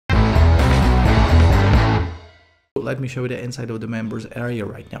Let me show you the inside of the members area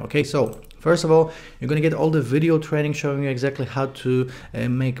right now. Okay, so first of all, you're going to get all the video training showing you exactly how to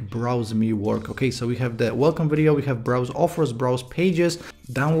make BrowseMe work. Okay, so we have the welcome video, we have browse offers, browse pages,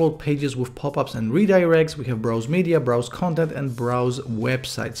 download pages with pop-ups and redirects, we have browse media, browse content, and browse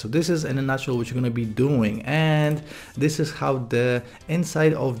website. So this is in a nutshell what you're going to be doing, and this is how the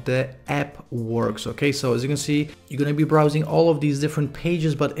inside of the app works. Okay, so as you can see, you're going to be browsing all of these different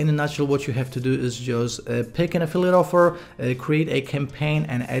pages, but in a nutshell what you have to do is just pick an affiliate offer, create a campaign,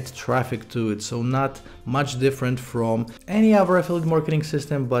 and add traffic to it. So not much different from any other affiliate marketing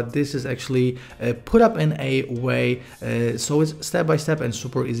system, but this is actually put up in a way so it's step by step and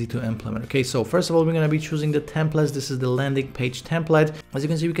super easy to implement. Okay, so first of all, we're going to be choosing the templates. This is the landing page template. As you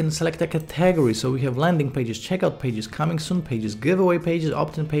can see, we can select a category. So we have landing pages, checkout pages, coming soon pages, giveaway pages,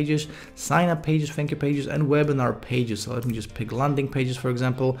 opt-in pages, sign up pages, thank you pages, and webinar pages. So let me just pick landing pages, for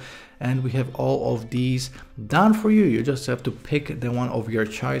example, and we have all of these done for you. You just have to pick the one of your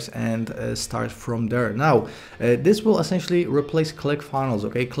choice and start from there. Now, this will essentially replace ClickFunnels.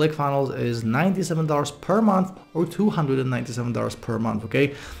 Okay, ClickFunnels is $97 per month or $297 per month.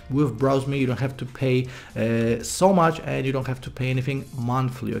 Okay, with BrowseMe, you don't have to pay so much, and you don't have to pay anything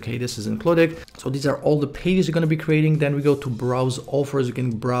monthly. Okay, this is included. So these are all the pages you're going to be creating. Then we go to browse offers. You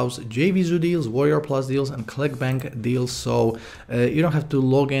can browse JVZoo deals, Warrior Plus deals, and ClickBank deals. So you don't have to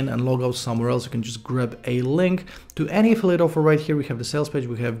log in and log out somewhere else. You can just grab a link to any affiliate offer right here. We have the sales page,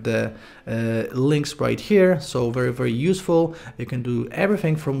 we have the links right here. So very, very useful. You can do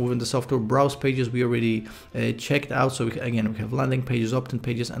everything from within the software. Browse pages we already checked out. So again, we have landing pages, opt-in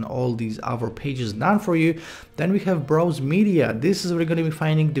pages, and all these other pages done for you. Then we have browse media. This is where you're going to be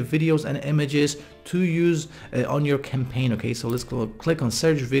finding the videos and images to use on your campaign. Okay, so let's click on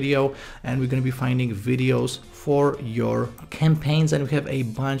search video, and we're going to be finding videos for your campaigns, and we have a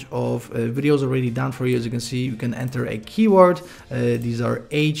bunch of videos already done for you. As you can see, you can enter a keyword. These are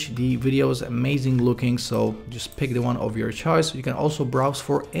HD videos, amazing looking, so just pick the one of your choice. You can also browse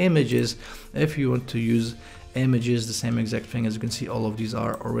for images if you want to use images, the same exact thing. As you can see, all of these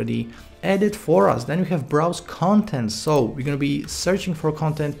are already added for us. Then we have browse content. So we're going to be searching for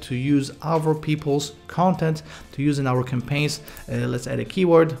content to use other people's content to use in our campaigns. Let's add a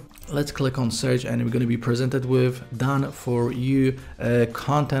keyword. Let's click on search, and we're going to be presented with done for you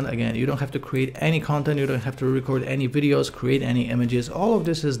content. Again, you don't have to create any content, you don't have to record any videos, create any images. All of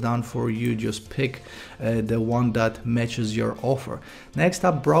this is done for you. Just pick the one that matches your offer. Next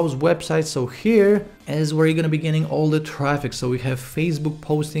up, browse websites. So here is where you're going to be getting all the traffic. So we have Facebook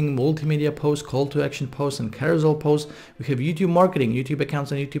posting, multimedia posts, call to action posts, and carousel posts. We have YouTube marketing, YouTube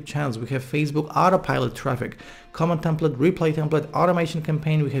accounts and YouTube channels. We have Facebook autopilot traffic, comment template, replay template, automation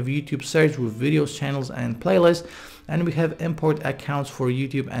campaign. We have YouTube search with videos, channels, and playlists. And we have import accounts for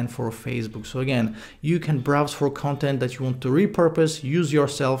YouTube and for Facebook. So again, you can browse for content that you want to repurpose, use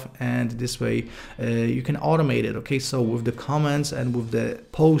yourself, and this way you can automate it. Okay, so with the comments and with the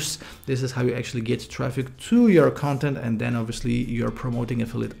posts, this is how you actually get traffic to your content, and then obviously you're promoting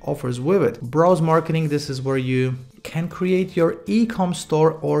affiliate offers with it. Browse marketing, this is where you can create your e-com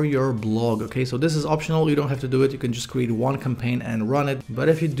store or your blog. Okay, so this is optional, you don't have to do it. You can just create one campaign and run it. But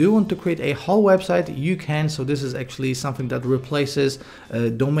if you do want to create a whole website, you can. So this is actually something that replaces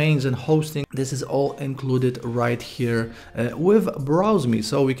domains and hosting. This is all included right here with BrowseMe.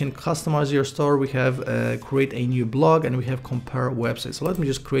 So we can customize your store. We have create a new blog, and we have compare websites. So let me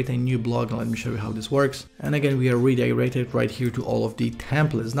just create a new blog and let me show you how this works. And again, we are redirected right here to all of the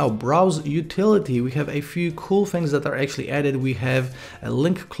templates. Now, browse utility, we have a few cool things that are actually added. We have a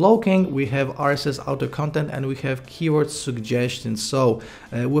link cloaking, we have RSS auto content, and we have keyword suggestions. So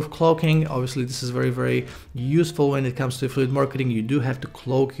with cloaking, obviously this is very, very useful when it comes to affiliate marketing. You do have to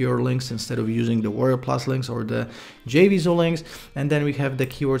cloak your links instead of using the Warrior Plus links or the JVZoo links. And then we have the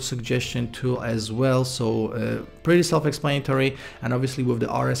keyword suggestion tool as well. So pretty self-explanatory. And obviously with the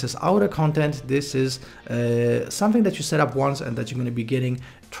RSS auto content, this is something that you set up once and that you're going to be getting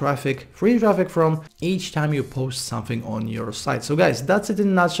traffic, free traffic from each time you post something on your site. So guys, that's it in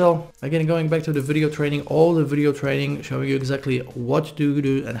a nutshell. Again, going back to the video training, all the video training showing you exactly what to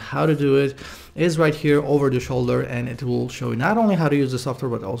do and how to do it is right here over the shoulder, and it will show you not only how to use the software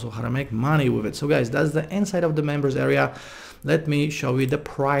but also how to make money with it. So guys, that's the inside of the members area. Let me show you the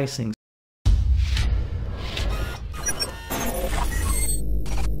pricing.